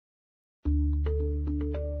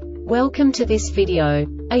Welcome to this video.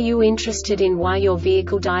 Are you interested in why your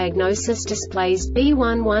vehicle diagnosis displays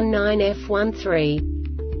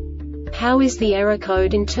B119F-13? How is the error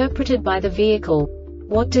code interpreted by the vehicle?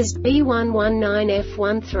 What does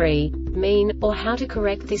B119F-13 mean, or how to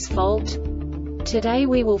correct this fault? Today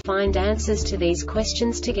we will find answers to these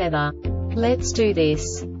questions together. Let's do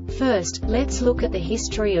this. First, let's look at the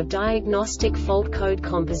history of diagnostic fault code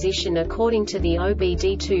composition according to the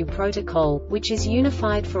OBD2 protocol, which is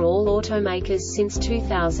unified for all automakers since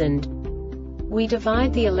 2000. We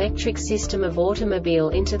divide the electric system of automobile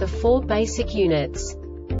into the four basic units: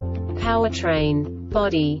 powertrain,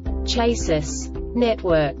 body, chassis,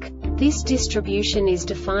 network. This distribution is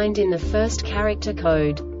defined in the first character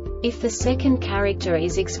code. If the second character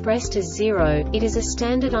is expressed as 0, it is a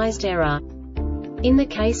standardized error. In the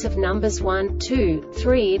case of numbers 1, 2,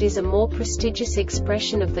 3, it is a more prestigious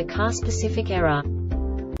expression of the car-specific error.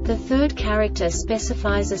 The third character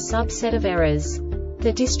specifies a subset of errors.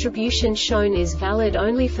 The distribution shown is valid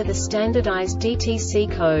only for the standardized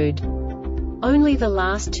DTC code. Only the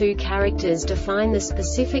last two characters define the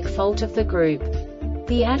specific fault of the group.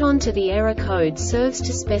 The add-on to the error code serves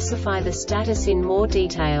to specify the status in more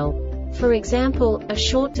detail. For example, a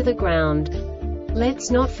short to the ground.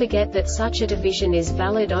 Let's not forget that such a division is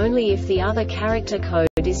valid only if the other character code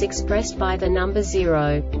is expressed by the number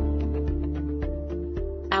 0.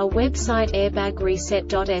 Our website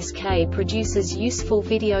airbagreset.sk produces useful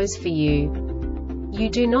videos for you. You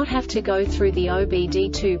do not have to go through the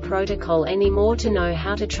OBD2 protocol anymore to know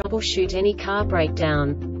how to troubleshoot any car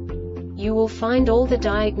breakdown. You will find all the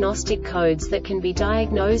diagnostic codes that can be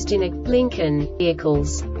diagnosed in a Lincoln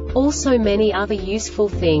vehicles. Also many other useful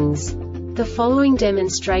things. The following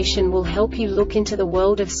demonstration will help you look into the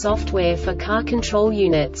world of software for car control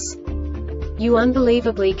units. You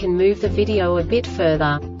unbelievably can move the video a bit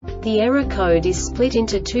further. The error code is split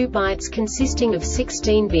into 2 bytes consisting of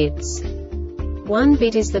 16 bits. 1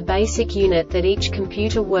 bit is the basic unit that each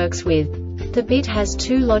computer works with. The bit has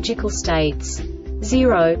 2 logical states: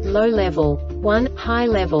 0, low level, 1, high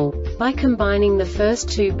level. By combining the first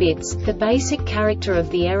 2 bits, the basic character of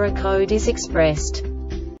the error code is expressed.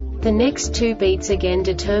 The next 2 beats again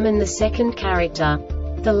determine the second character.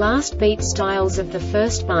 The last beat styles of the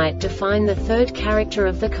first byte define the third character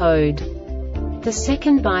of the code. The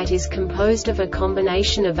second byte is composed of a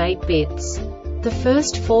combination of 8 bits. The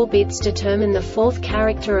first 4 bits determine the fourth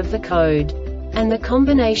character of the code. And the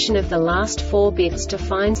combination of the last 4 bits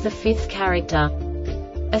defines the fifth character.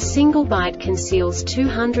 A single byte conceals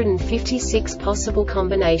 256 possible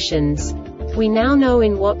combinations. We now know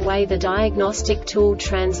in what way the diagnostic tool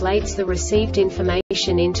translates the received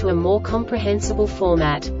information into a more comprehensible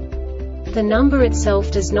format. The number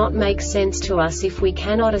itself does not make sense to us if we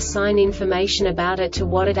cannot assign information about it to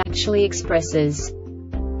what it actually expresses.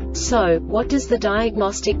 So, what does the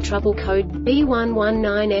diagnostic trouble code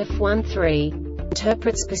B119F13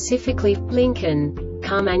 interpret specifically for Lincoln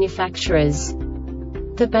car manufacturers?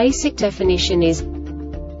 The basic definition is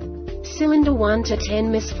cylinder 1 to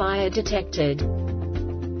 10 misfire detected.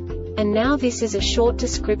 And now this is a short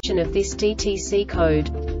description of this DTC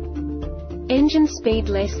code. Engine speed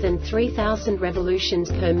less than 3000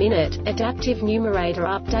 revolutions per minute, adaptive numerator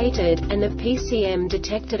updated, and the PCM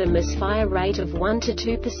detected a misfire rate of 1 to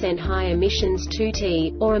 2% high emissions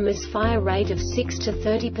 2T, or a misfire rate of 6 to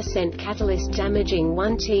 30% catalyst damaging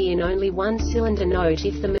 1T in only one cylinder. Note: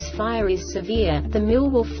 if the misfire is severe, the mill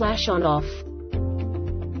will flash on/off.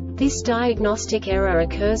 This diagnostic error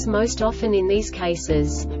occurs most often in these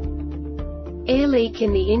cases: air leak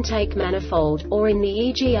in the intake manifold, or in the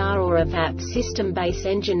EGR or a VAP system. Base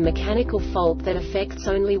engine mechanical fault that affects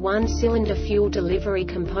only one cylinder. Fuel delivery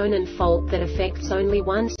component fault that affects only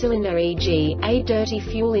one cylinder, e.g., a dirty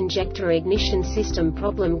fuel injector. Ignition system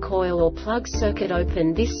problem: coil or plug circuit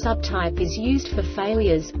open. This subtype is used for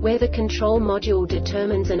failures where the control module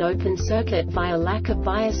determines an open circuit via lack of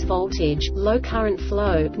bias voltage, low current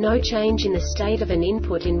flow, no change in the state of an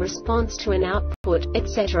input in response to an output,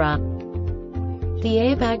 etc. The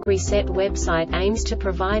Airbag Reset website aims to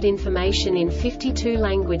provide information in 52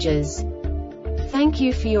 languages. Thank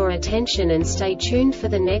you for your attention and stay tuned for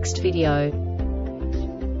the next video.